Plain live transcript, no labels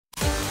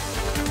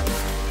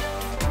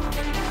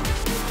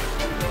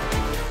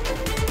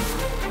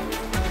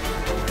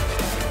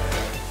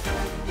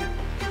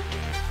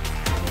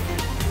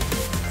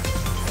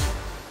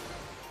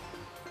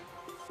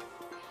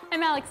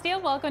Alix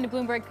Steele. Welcome to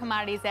Bloomberg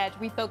Commodities Edge.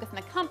 We focus on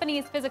the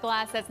companies, physical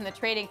assets, and the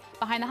trading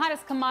behind the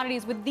hottest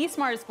commodities with the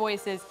smartest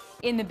voices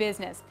in the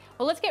business.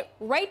 Well, let's get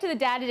right to the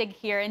data dig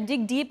here and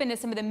dig deep into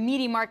some of the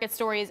meaty market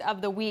stories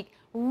of the week.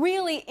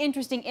 Really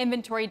interesting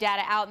inventory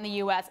data out in the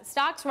U.S.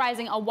 Stocks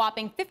rising a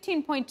whopping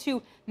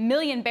 15.2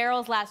 million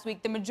barrels last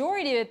week. The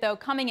majority of it, though,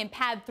 coming in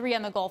Pad 3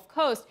 on the Gulf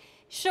Coast.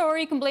 Sure,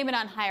 you can blame it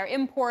on higher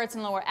imports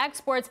and lower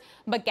exports,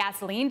 but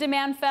gasoline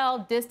demand fell.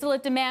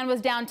 Distillate demand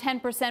was down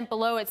 10%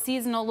 below its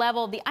seasonal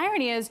level. The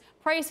irony is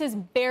prices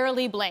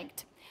barely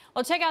blinked.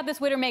 Well, check out this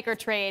Widowmaker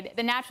trade,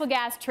 the natural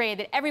gas trade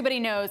that everybody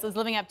knows is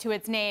living up to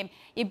its name.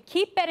 You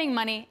keep betting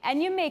money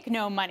and you make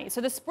no money.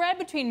 So the spread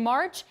between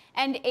March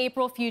and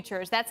April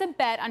futures, that's a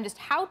bet on just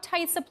how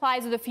tight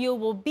supplies of the fuel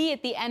will be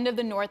at the end of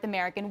the North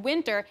American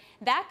winter.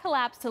 That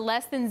collapsed to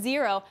less than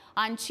zero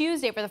on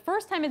Tuesday. For the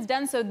first time it's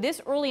done so this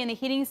early in the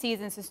heating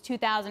season since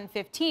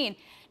 2015.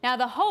 Now,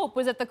 the hope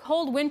was that the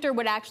cold winter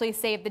would actually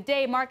save the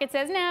day. Market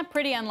says, nah,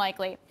 pretty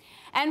unlikely.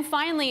 And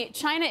finally,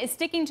 China is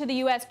sticking to the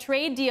U.S.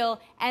 trade deal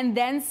and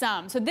then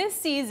some. So this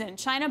season,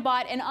 China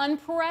bought an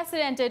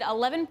unprecedented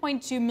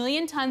 11.2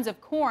 million tons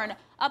of corn,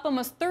 up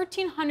almost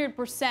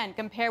 1,300%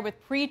 compared with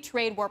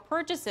pre-trade war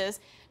purchases.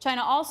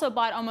 China also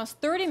bought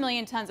almost 30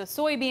 million tons of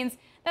soybeans.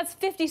 That's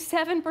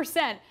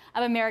 57%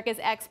 of America's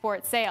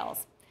export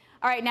sales.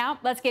 All right, now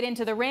let's get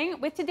into the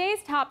ring with today's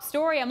top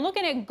story. I'm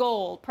looking at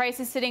gold.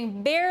 Prices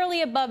sitting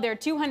barely above their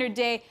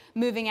 200-day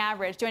moving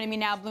average. Joining me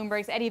now,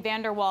 Bloomberg's Eddie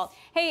Vanderwalt.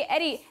 Hey,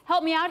 Eddie,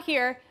 help me out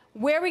here.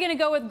 Where are we going to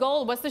go with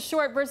gold? What's the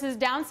short versus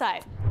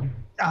downside?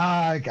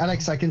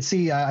 Alex, I can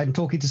see I'm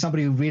talking to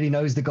somebody who really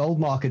knows the gold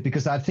market,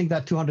 because I think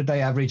that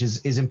 200-day average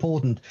is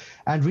important.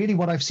 And really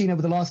what I've seen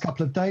over the last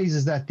couple of days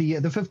is that the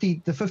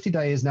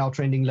 50-day is now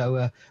trending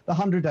lower. The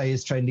 100-day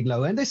is trending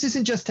lower. And this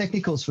isn't just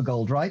technicals for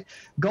gold, right?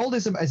 Gold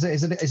is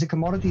a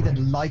commodity that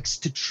likes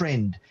to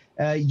trend.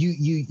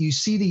 You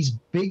see these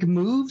big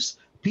moves.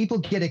 People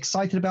get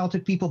excited about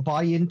it. People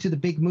buy into the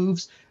big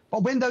moves.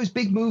 But when those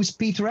big moves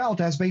peter out,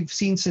 as we've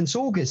seen since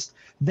August,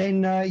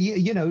 then,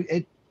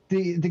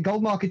 the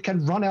gold market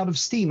can run out of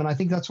steam. And I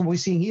think that's what we're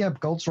seeing here.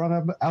 Gold's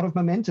run out of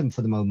momentum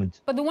for the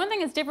moment. But the one thing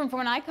that's different from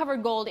when I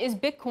covered gold is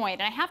Bitcoin.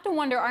 And I have to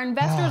wonder, are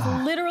investors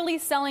literally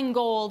selling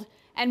gold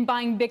and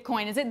buying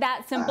Bitcoin? Is it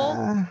that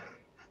simple?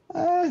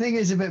 I think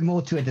there's a bit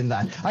more to it than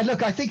that.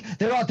 I think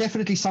there are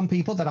definitely some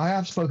people that I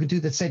have spoken to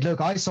that said, look,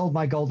 I sold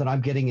my gold and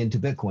I'm getting into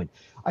Bitcoin.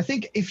 I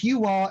think if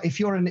you're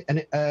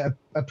a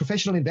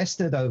professional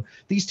investor, though,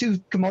 these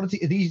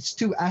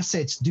two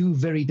assets do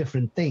very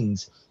different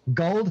things.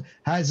 Gold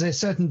has a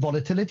certain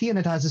volatility and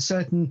it has a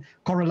certain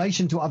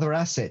correlation to other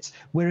assets,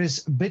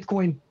 whereas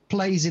Bitcoin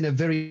plays in a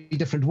very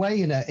different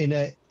way in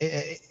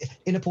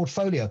a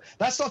portfolio.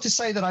 That's not to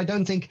say that I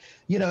don't think,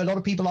 a lot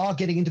of people are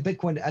getting into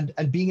Bitcoin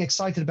and being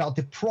excited about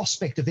the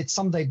prospect of it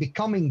someday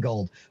becoming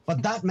gold,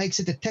 but that makes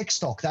it a tech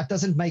stock. That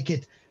doesn't make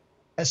it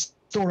a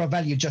store of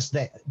value just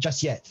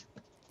yet.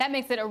 That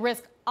makes it a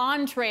risk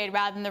on trade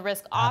rather than the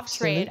risk off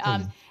trade.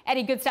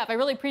 Eddie, good stuff. I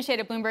really appreciate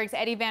it. Bloomberg's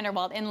Eddie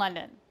Vanderwalt in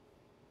London.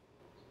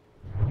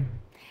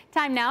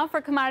 Time now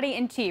for Commodity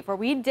in Chief, where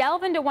we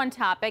delve into one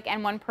topic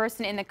and one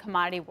person in the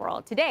commodity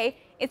world. Today,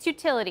 it's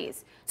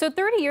utilities. So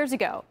 30 years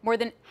ago, more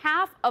than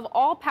half of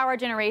all power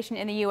generation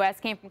in the U.S.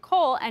 came from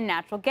coal and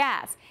natural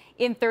gas.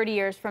 In 30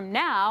 years from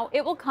now,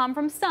 it will come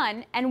from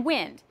sun and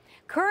wind.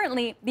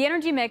 Currently, the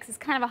energy mix is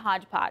kind of a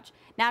hodgepodge.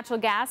 Natural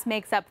gas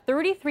makes up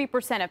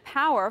 33% of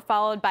power,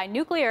 followed by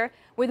nuclear,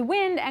 with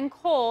wind and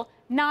coal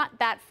not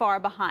that far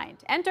behind.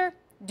 Enter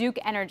Duke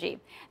Energy,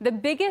 the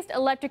biggest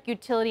electric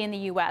utility in the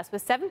U.S.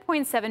 with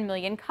 7.7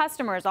 million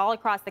customers all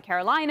across the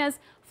Carolinas,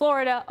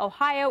 Florida,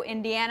 Ohio,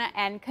 Indiana,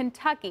 and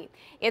Kentucky.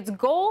 Its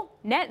goal,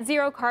 net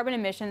zero carbon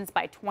emissions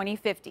by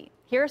 2050.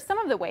 Here are some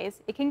of the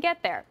ways it can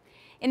get there.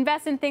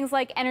 Invest in things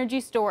like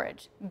energy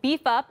storage,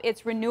 beef up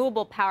its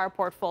renewable power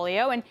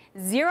portfolio, and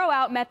zero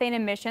out methane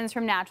emissions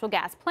from natural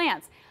gas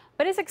plants.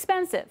 But it's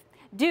expensive.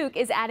 Duke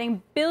is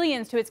adding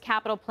billions to its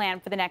capital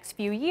plan for the next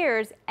few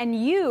years,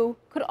 and you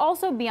could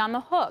also be on the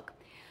hook.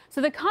 So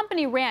the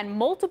company ran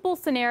multiple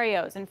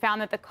scenarios and found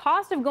that the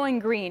cost of going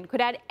green could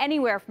add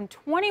anywhere from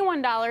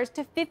 $21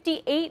 to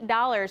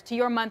 $58 to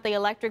your monthly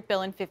electric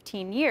bill in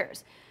 15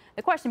 years.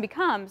 The question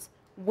becomes,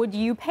 would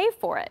you pay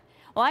for it?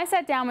 Well, I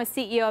sat down with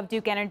CEO of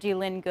Duke Energy,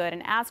 Lynn Good,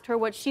 and asked her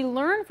what she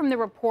learned from the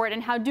report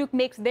and how Duke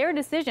makes their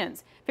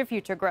decisions for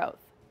future growth.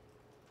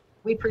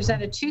 We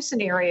presented two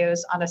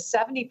scenarios on a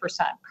 70%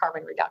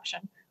 carbon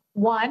reduction.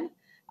 One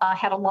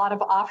had a lot of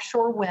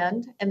offshore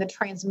wind and the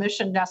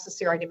transmission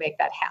necessary to make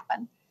that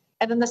happen.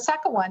 And then the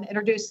second one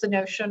introduced the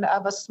notion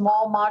of a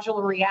small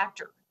modular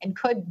reactor. And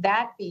could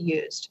that be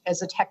used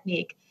as a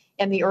technique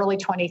in the early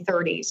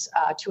 2030s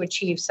to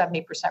achieve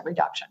 70%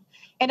 reduction?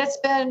 And it's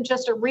been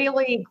just a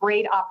really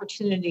great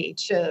opportunity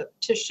to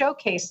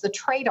showcase the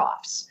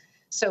trade-offs.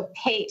 So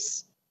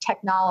pace,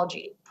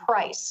 technology,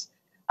 price.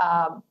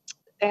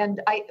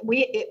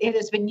 It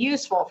has been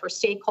useful for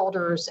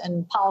stakeholders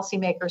and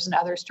policymakers and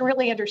others to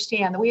really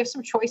understand that we have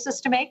some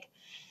choices to make.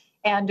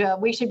 And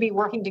we should be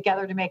working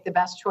together to make the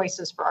best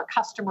choices for our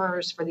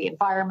customers, for the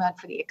environment,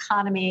 for the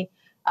economy,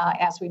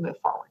 as we move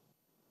forward.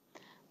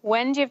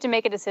 When do you have to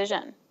make a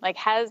decision? Like,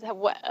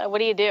 what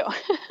do you do?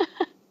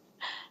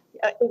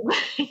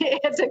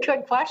 It's a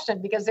good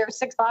question because there are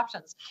 6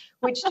 options.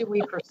 Which do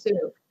we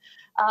pursue?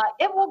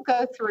 It will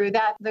go through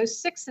those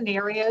 6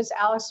 scenarios.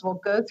 Alix will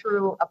go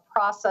through a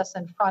process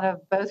in front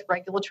of both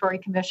regulatory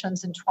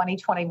commissions in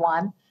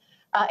 2021,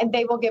 and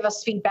they will give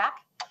us feedback.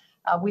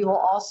 We will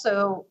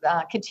also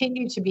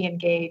continue to be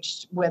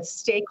engaged with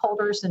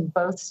stakeholders in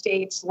both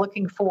states,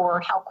 looking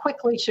for how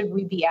quickly should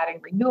we be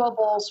adding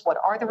renewables, what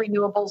are the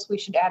renewables we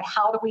should add,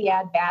 how do we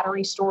add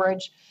battery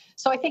storage.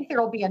 So I think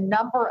there will be a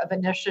number of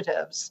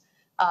initiatives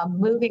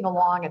moving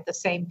along at the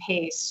same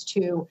pace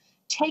to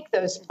take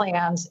those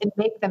plans and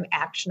make them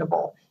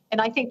actionable. And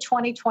I think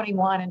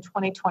 2021 and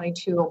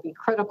 2022 will be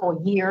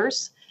critical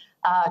years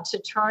to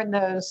turn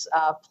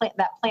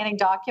that planning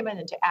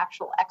document into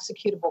actual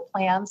executable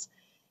plans.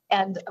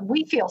 And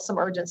we feel some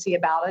urgency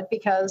about it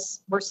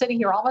because we're sitting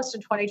here almost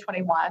in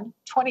 2021.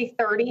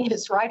 2030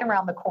 is right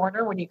around the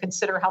corner when you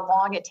consider how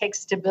long it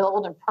takes to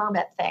build and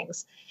permit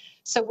things.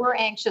 So we're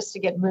anxious to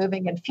get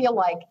moving and feel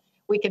like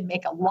we can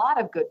make a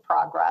lot of good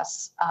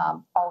progress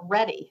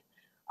already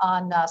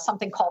on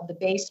something called the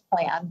base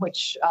plan,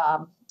 which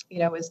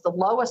is the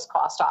lowest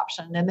cost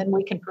option. And then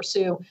we can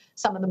pursue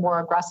some of the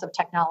more aggressive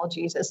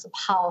technologies as the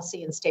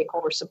policy and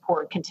stakeholder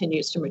support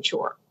continues to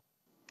mature.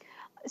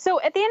 So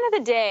at the end of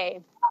the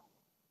day,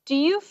 do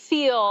you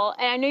feel,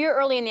 and I know you're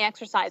early in the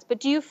exercise, but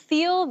do you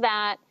feel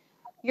that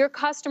your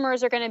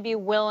customers are going to be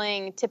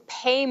willing to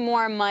pay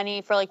more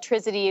money for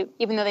electricity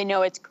even though they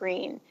know it's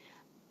green?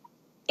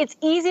 It's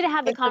easy to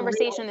have the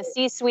conversation on the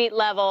C-suite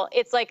level.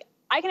 It's like,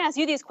 I can ask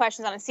you these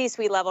questions on a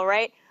C-suite level,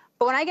 right?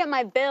 But when I get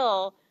my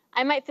bill,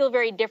 I might feel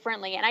very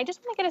differently. And I just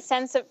want to get a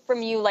sense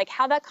from you, like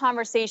how that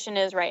conversation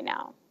is right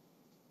now.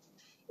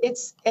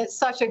 It's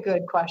such a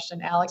good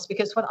question, Alix,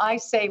 because when I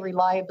say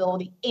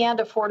reliability and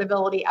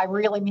affordability, I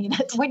really mean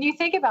it. When you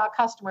think about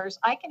customers,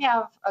 I can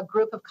have a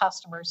group of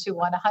customers who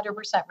want 100%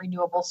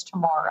 renewables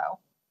tomorrow.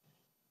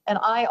 And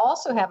I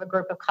also have a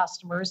group of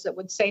customers that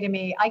would say to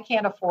me, I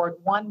can't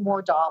afford $1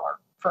 more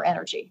for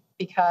energy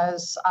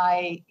because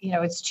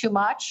it's too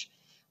much.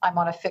 I'm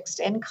on a fixed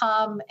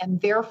income and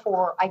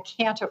therefore I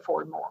can't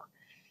afford more.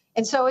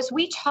 And so as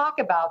we talk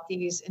about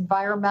these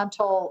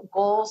environmental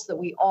goals that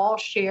we all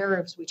share,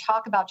 as we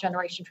talk about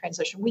generation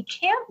transition, we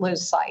can't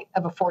lose sight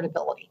of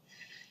affordability.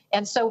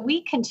 And so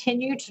we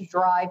continue to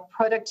drive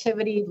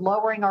productivity,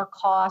 lowering our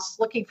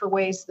costs, looking for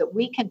ways that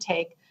we can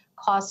take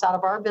costs out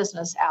of our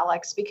business,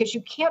 Alix, because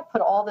you can't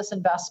put all this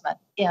investment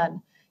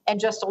in and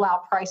just allow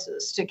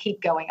prices to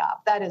keep going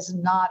up. That is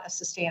not a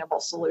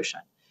sustainable solution.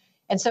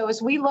 And so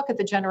as we look at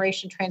the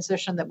generation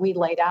transition that we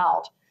laid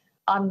out,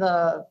 on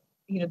the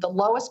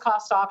lowest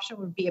cost option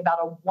would be about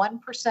a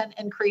 1%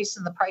 increase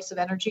in the price of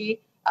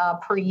energy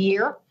per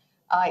year.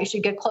 As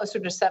you get closer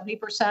to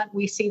 70%,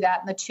 we see that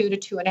in the 2 to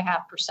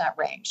 2.5%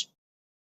 range.